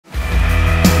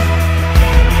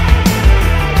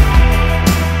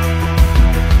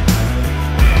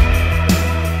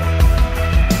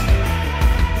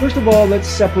First of all, let's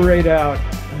separate out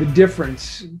the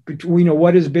difference between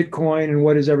what is Bitcoin and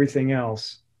what is everything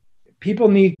else. People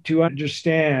need to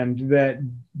understand that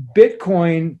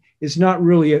Bitcoin is not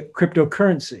really a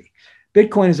cryptocurrency.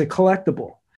 Bitcoin is a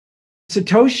collectible.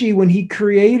 Satoshi, when he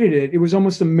created it, it was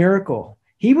almost a miracle.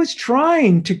 He was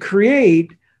trying to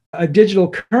create a digital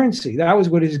currency. That was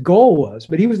what his goal was,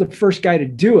 but he was the first guy to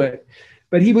do it.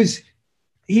 But he was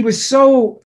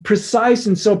so precise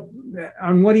and so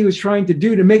on what he was trying to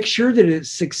do to make sure that it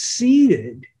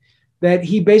succeeded that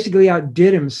he basically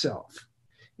outdid himself.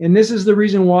 And this is the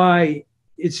reason why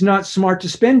it's not smart to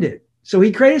spend it. So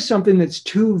he created something that's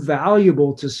too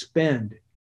valuable to spend.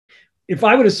 If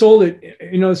I would have sold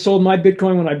it, sold my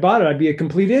Bitcoin when I bought it, I'd be a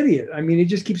complete idiot. I mean, it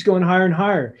just keeps going higher and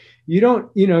higher. You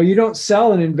don't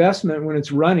sell an investment when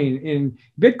it's running. In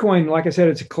Bitcoin, like I said,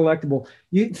 it's a collectible.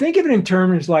 You think of it in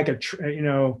terms like a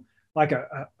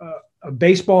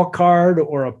baseball card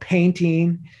or a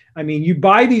painting. I mean, you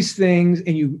buy these things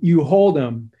and you hold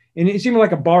them. And it's even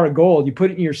like a bar of gold. You put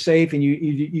it in your safe and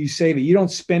you save it. You don't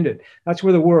spend it. That's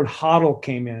where the word hodl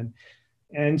came in.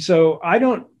 And so I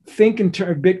don't think of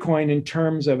Bitcoin in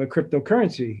terms of a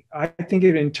cryptocurrency. I think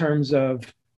of it in terms of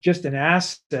just an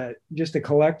asset, just a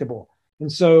collectible.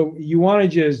 And so you want to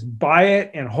just buy it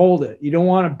and hold it. You don't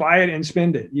want to buy it and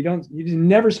spend it. You just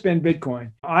never spend Bitcoin.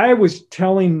 I was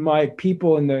telling my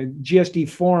people in the GSD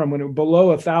forum when it was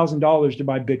below $1,000 to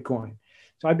buy Bitcoin.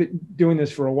 So I've been doing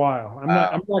this for a while.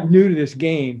 I'm not new to this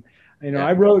game.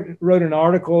 I wrote an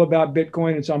article about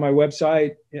Bitcoin. It's on my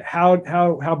website. How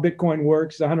Bitcoin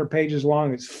works. 100 pages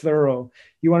long. It's thorough.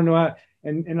 You want to know how?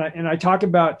 And I talk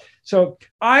about. So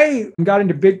I got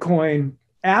into Bitcoin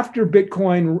after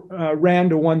Bitcoin ran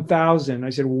to 1,000. I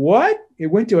said, what? It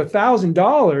went to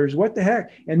 $1,000. What the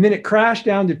heck? And then it crashed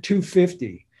down to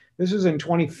 250. This was in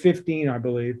 2015, I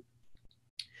believe.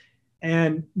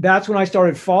 And that's when I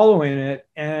started following it.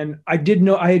 And I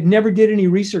had never did any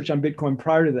research on Bitcoin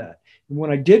prior to that. And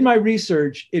when I did my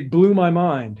research, it blew my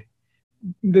mind.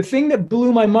 The thing that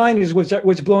blew my mind is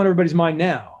what's blowing everybody's mind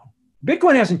now.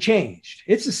 Bitcoin hasn't changed.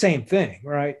 It's the same thing,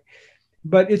 right?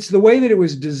 But it's the way that it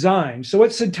was designed. So what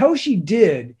Satoshi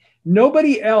did,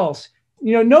 nobody else,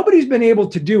 nobody's been able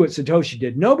to do what Satoshi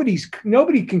did. Nobody's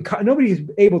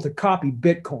able to copy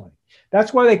Bitcoin.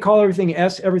 That's why they call everything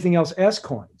else S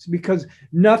coins, because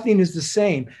nothing is the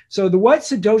same. So what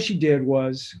Satoshi did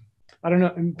was, I don't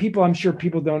know, I'm sure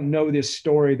people don't know this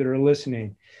story that are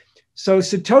listening. So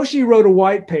Satoshi wrote a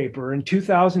white paper in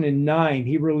 2009.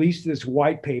 He released this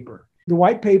white paper. The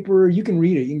white paper, you can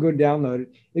read it, you can go download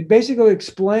it. It basically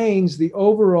explains the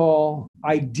overall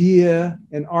idea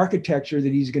and architecture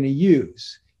that he's going to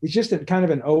use. It's just a kind of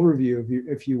an overview,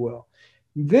 if you will.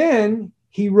 Then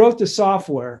he wrote the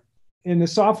software. And the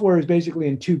software is basically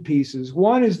in two pieces.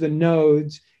 One is the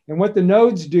nodes. And what the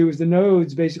nodes do is the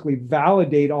nodes basically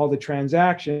validate all the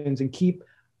transactions and keep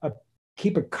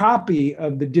a copy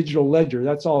of the digital ledger.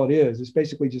 That's all it is. It's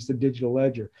basically just a digital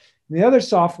ledger. And the other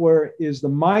software is the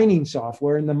mining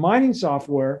software. And the mining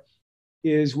software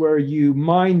is where you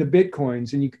mine the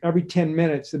Bitcoins. And every 10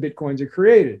 minutes, the Bitcoins are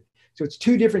created. So it's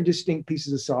two different distinct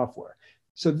pieces of software.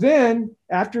 So then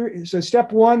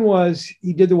step one was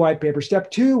he did the white paper. Step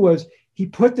two was he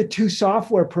put the two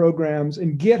software programs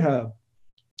in GitHub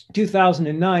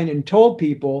 2009 and told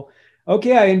people,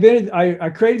 okay, I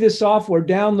created this software,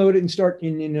 download it and start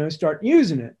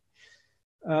using it.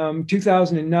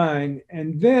 2009.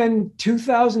 And then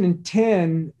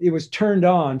 2010, it was turned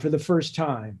on for the first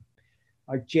time,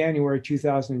 like January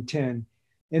 2010.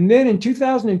 And then in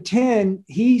 2010,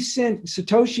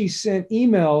 Satoshi sent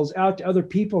emails out to other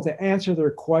people to answer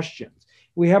their questions.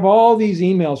 We have all these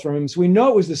emails from him. So we know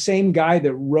it was the same guy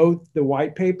that wrote the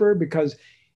white paper, because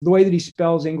the way that he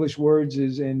spells English words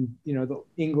is in, the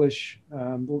English,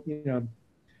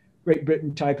 Great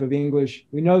Britain type of English.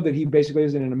 We know that he basically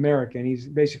isn't an American. He's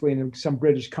basically in some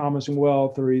British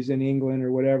Commonwealth, or he's in England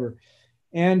or whatever.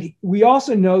 And we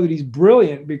also know that he's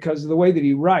brilliant because of the way that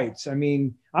he writes. I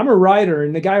mean, I'm a writer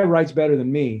and the guy writes better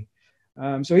than me.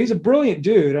 So he's a brilliant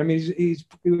dude. I mean, he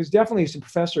was definitely a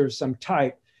professor of some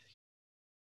type.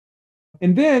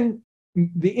 And then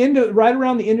right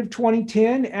around the end of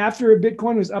 2010, after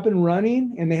Bitcoin was up and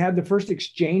running and they had the first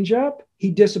exchange up,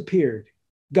 he disappeared,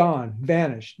 gone,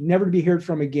 vanished, never to be heard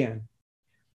from again.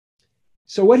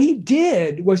 So what he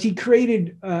did was he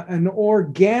created an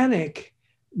organic,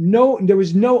 there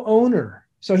was no owner.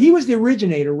 So he was the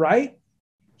originator, right?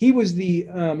 He was the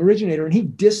originator and he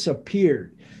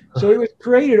disappeared. So it was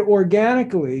created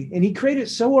organically, and he created it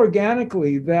so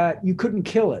organically that you couldn't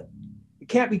kill it. It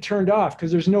can't be turned off because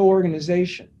there's no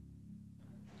organization.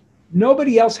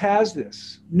 Nobody else has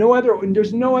this.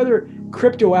 There's no other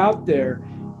crypto out there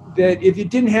that if it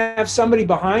didn't have somebody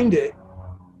behind it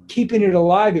keeping it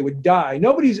alive, it would die.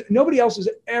 Nobody else has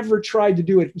ever tried to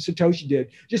do what Satoshi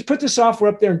did. Just put the software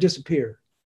up there and disappear.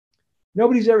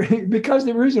 Nobody's ever, because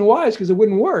the reason why is because it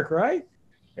wouldn't work, right?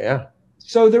 Yeah.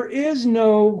 So there is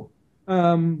no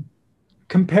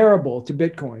comparable to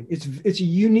Bitcoin. It's a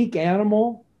unique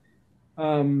animal.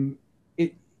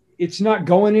 It's not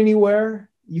going anywhere.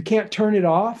 You can't turn it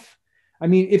off. I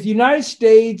mean, if the United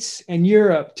States and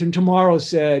Europe tomorrow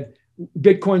said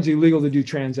Bitcoin's illegal to do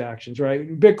transactions,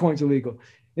 right? Bitcoin's illegal.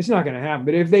 It's not going to happen.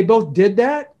 But if they both did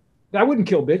that, that wouldn't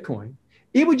kill Bitcoin.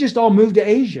 It would just all move to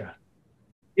Asia.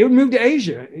 It would move to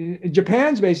Asia.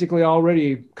 Japan's basically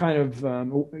already kind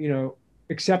of,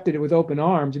 accepted it with open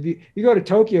arms. If you go to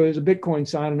Tokyo, there's a Bitcoin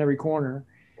sign on every corner.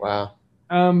 Wow.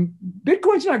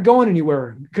 Bitcoin's not going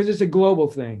anywhere because it's a global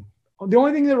thing. The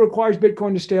only thing that requires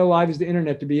Bitcoin to stay alive is the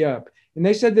internet to be up. And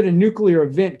they said that a nuclear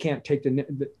event can't take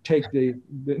the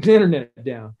internet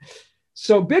down.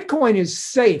 So Bitcoin is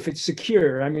safe. It's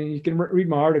secure. I mean, you can read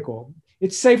my article.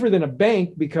 It's safer than a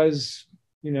bank because,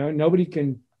 nobody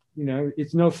can,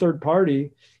 it's no third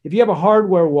party. If you have a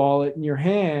hardware wallet in your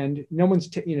hand, no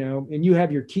one's, and you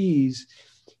have your keys,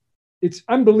 it's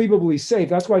unbelievably safe.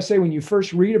 That's why I say when you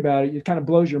first read about it, it kind of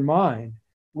blows your mind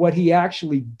what he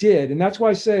actually did. And that's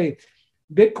why I say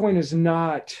Bitcoin is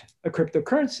not a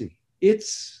cryptocurrency.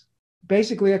 It's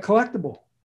basically a collectible.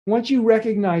 Once you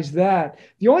recognize that,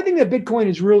 the only thing that Bitcoin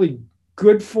is really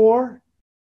good for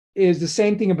is the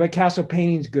same thing a Picasso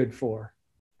painting is good for,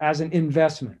 as an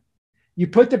investment. You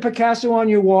put the Picasso on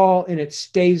your wall and it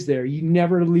stays there. You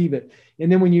never leave it.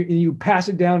 And then when you pass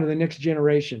it down to the next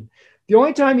generation. The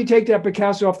only time you take that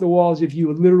Picasso off the wall is if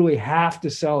you literally have to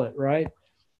sell it, right?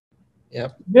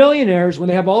 Yep. Millionaires, when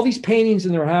they have all these paintings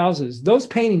in their houses, those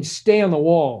paintings stay on the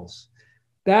walls.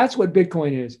 That's what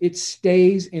Bitcoin is. It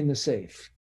stays in the safe.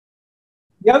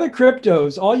 The other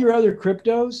cryptos, all your other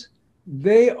cryptos,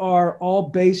 they are all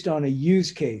based on a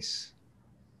use case.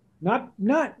 Not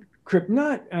Bitcoin.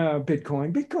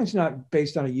 Bitcoin's not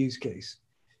based on a use case.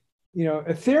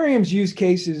 Ethereum's use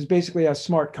case is basically has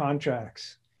smart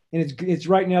contracts. And it's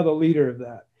right now the leader of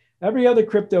that. Every other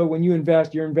crypto, when you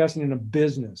invest, you're investing in a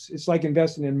business. It's like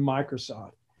investing in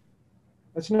Microsoft.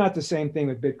 That's not the same thing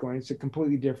with Bitcoin. It's a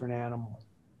completely different animal.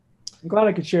 I'm glad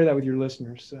I could share that with your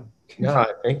listeners. So. No,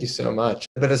 thank you so much.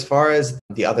 But as far as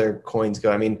the other coins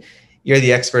go, I mean, you're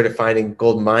the expert at finding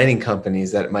gold mining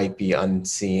companies that might be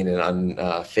unseen and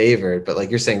unfavored. But like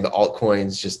you're saying, the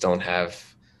altcoins just don't have.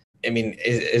 I mean,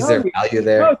 is there value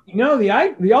there? No, the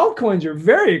altcoins are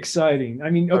very exciting. I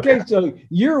mean, okay, so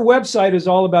your website is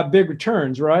all about big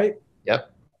returns, right?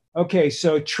 Yep. Okay,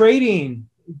 so trading,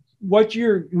 what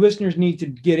your listeners need to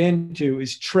get into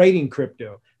is trading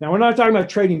crypto. Now, we're not talking about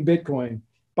trading Bitcoin.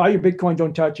 Buy your Bitcoin,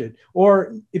 don't touch it.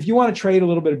 Or if you want to trade a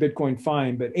little bit of Bitcoin,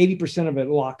 fine, but 80% of it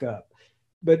lock up.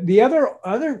 But the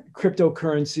other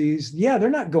cryptocurrencies, yeah,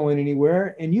 they're not going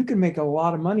anywhere, and you can make a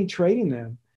lot of money trading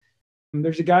them.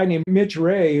 There's a guy named Mitch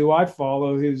Ray who I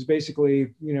follow, who's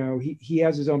basically, he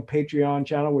has his own Patreon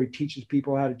channel where he teaches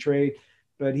people how to trade,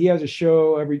 but he has a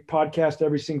podcast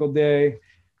every single day.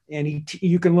 And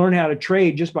you can learn how to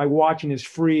trade just by watching his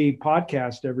free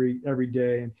podcast every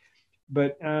day.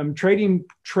 But trading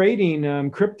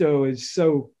crypto is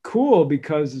so cool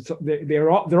because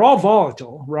they're all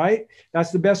volatile, right?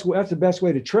 That's the best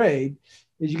way to trade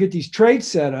is you get these trade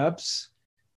setups.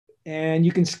 And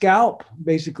you can scalp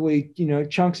basically,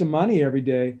 chunks of money every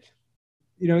day.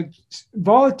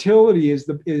 Volatility is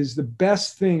the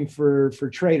best thing for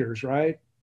traders, right?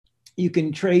 You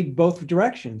can trade both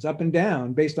directions, up and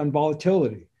down, based on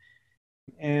volatility.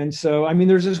 And so, I mean,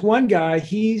 there's this one guy.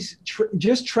 He's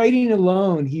just trading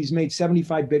alone. He's made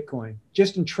 75 Bitcoin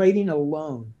just in trading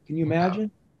alone. Can you imagine? Wow.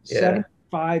 Yeah.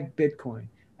 75 Bitcoin.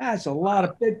 That's a lot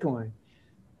of Bitcoin.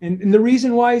 And the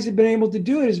reason why he's been able to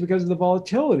do it is because of the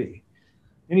volatility.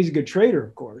 And he's a good trader,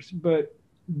 of course. But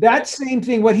that same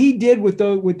thing, what he did with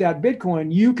that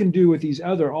Bitcoin, you can do with these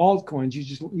other altcoins.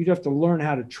 You have to learn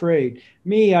how to trade.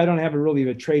 Me, I don't have really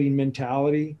a trading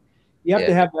mentality. You have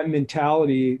to have that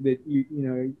mentality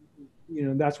that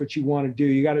that's what you want to do.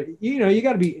 You got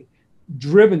to be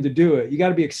driven to do it. You got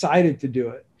to be excited to do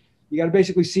it. You got to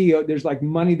basically see there's like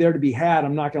money there to be had.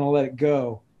 I'm not going to let it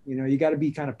go. You got to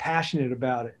be kind of passionate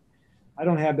about it. I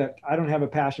don't have that. I don't have a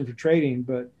passion for trading,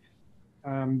 but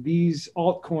these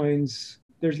altcoins,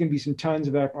 there's going to be some tons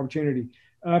of opportunity.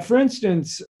 For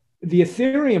instance, the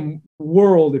Ethereum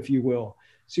world, if you will.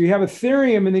 So you have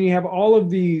Ethereum, and then you have all of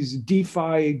these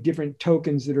DeFi different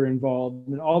tokens that are involved,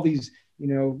 and all these,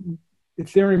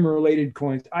 Ethereum related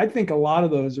coins, I think a lot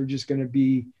of those are just going to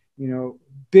be,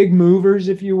 big movers,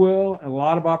 if you will, a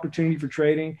lot of opportunity for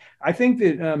trading. I think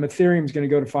that Ethereum is going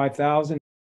to go to 5,000.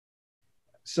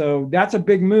 So that's a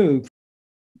big move.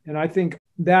 And I think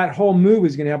that whole move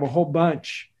is going to have a whole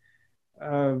bunch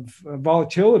of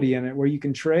volatility in it where you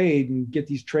can trade and get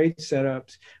these trade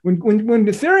setups. When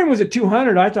Ethereum was at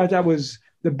 200, I thought that was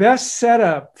the best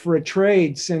setup for a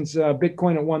trade since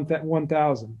Bitcoin at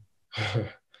 1,000.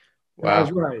 Wow. I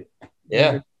was right.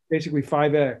 Yeah. Basically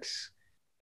 5x.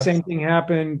 Same thing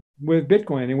happened with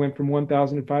Bitcoin. It went from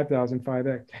 1,000 to 5,000,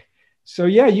 5x. So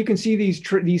yeah, you can see these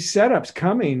setups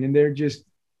coming, and they're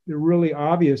really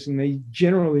obvious, and they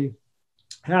generally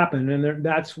happen. And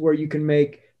that's where you can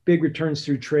make big returns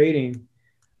through trading.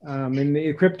 And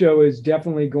the crypto is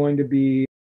definitely going to be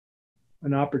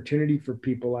an opportunity for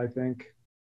people, I think.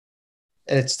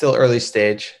 And it's still early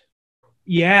stage.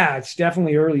 Yeah, it's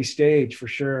definitely early stage for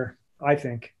sure, I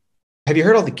think. Have you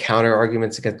heard all the counter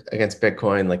arguments against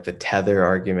Bitcoin, like the tether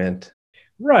argument?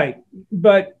 Right.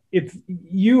 But if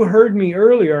you heard me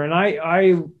earlier, and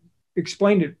I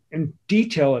explained it in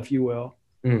detail, if you will,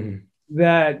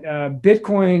 that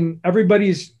Bitcoin,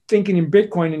 everybody's thinking in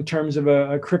Bitcoin in terms of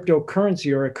a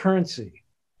cryptocurrency or a currency.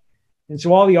 And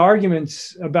so all the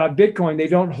arguments about Bitcoin, they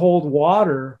don't hold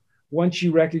water once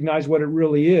you recognize what it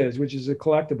really is, which is a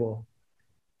collectible.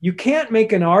 You can't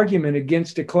make an argument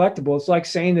against a collectible. It's like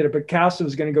saying that a Picasso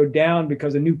is going to go down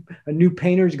because a new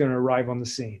painter is going to arrive on the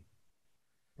scene,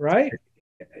 right?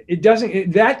 It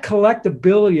doesn't. That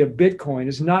collectability of Bitcoin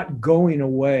is not going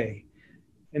away,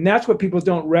 and that's what people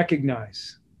don't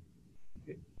recognize.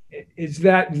 Is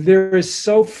that there is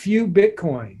so few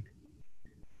Bitcoin.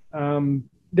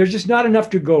 There's just not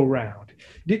enough to go around.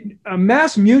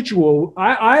 Mass Mutual,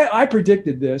 I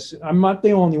predicted this. I'm not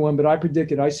the only one, but I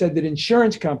predicted. I said that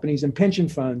insurance companies and pension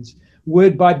funds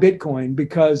would buy Bitcoin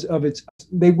because of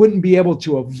they wouldn't be able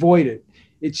to avoid it.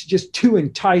 It's just too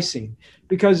enticing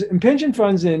because pension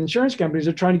funds and insurance companies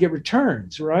are trying to get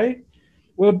returns, right?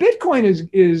 Well, Bitcoin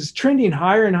is trending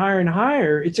higher and higher and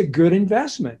higher. It's a good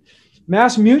investment.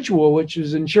 Mass Mutual, which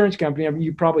is an insurance company,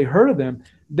 you've probably heard of them,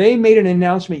 they made an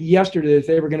announcement yesterday that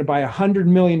they were going to buy $100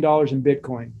 million in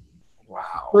Bitcoin.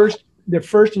 Wow. Their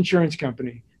first insurance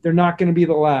company. They're not going to be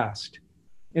the last.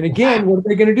 And again, what are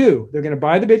they going to do? They're going to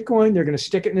buy the Bitcoin. They're going to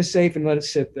stick it in a safe and let it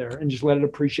sit there and just let it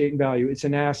appreciate in value. It's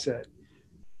an asset.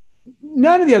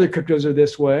 None of the other cryptos are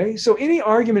this way. So any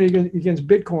argument against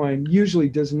Bitcoin usually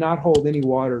does not hold any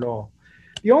water at all.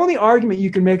 The only argument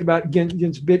you can make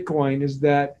against Bitcoin is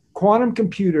that quantum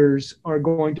computers are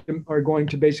going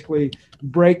to basically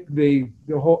break the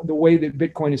way that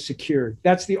Bitcoin is secured.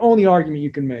 That's the only argument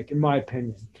you can make, in my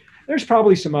opinion. There's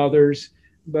probably some others,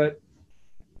 but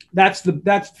that's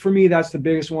for me, that's the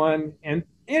biggest one. And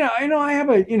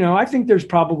I think there's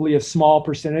probably a small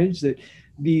percentage that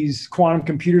these quantum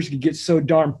computers could get so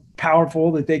darn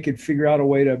powerful that they could figure out a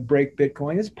way to break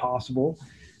Bitcoin. It's possible,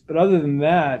 but other than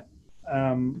that,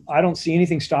 I don't see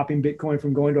anything stopping Bitcoin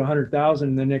from going to 100,000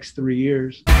 in the next 3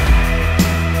 years.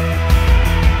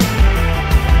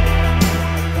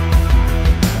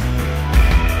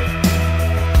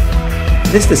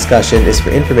 This discussion is for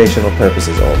informational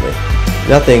purposes only.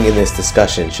 Nothing in this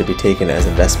discussion should be taken as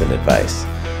investment advice.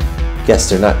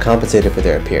 Guests are not compensated for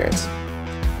their appearance.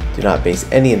 Do not base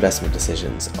any investment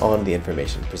decisions on the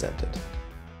information presented.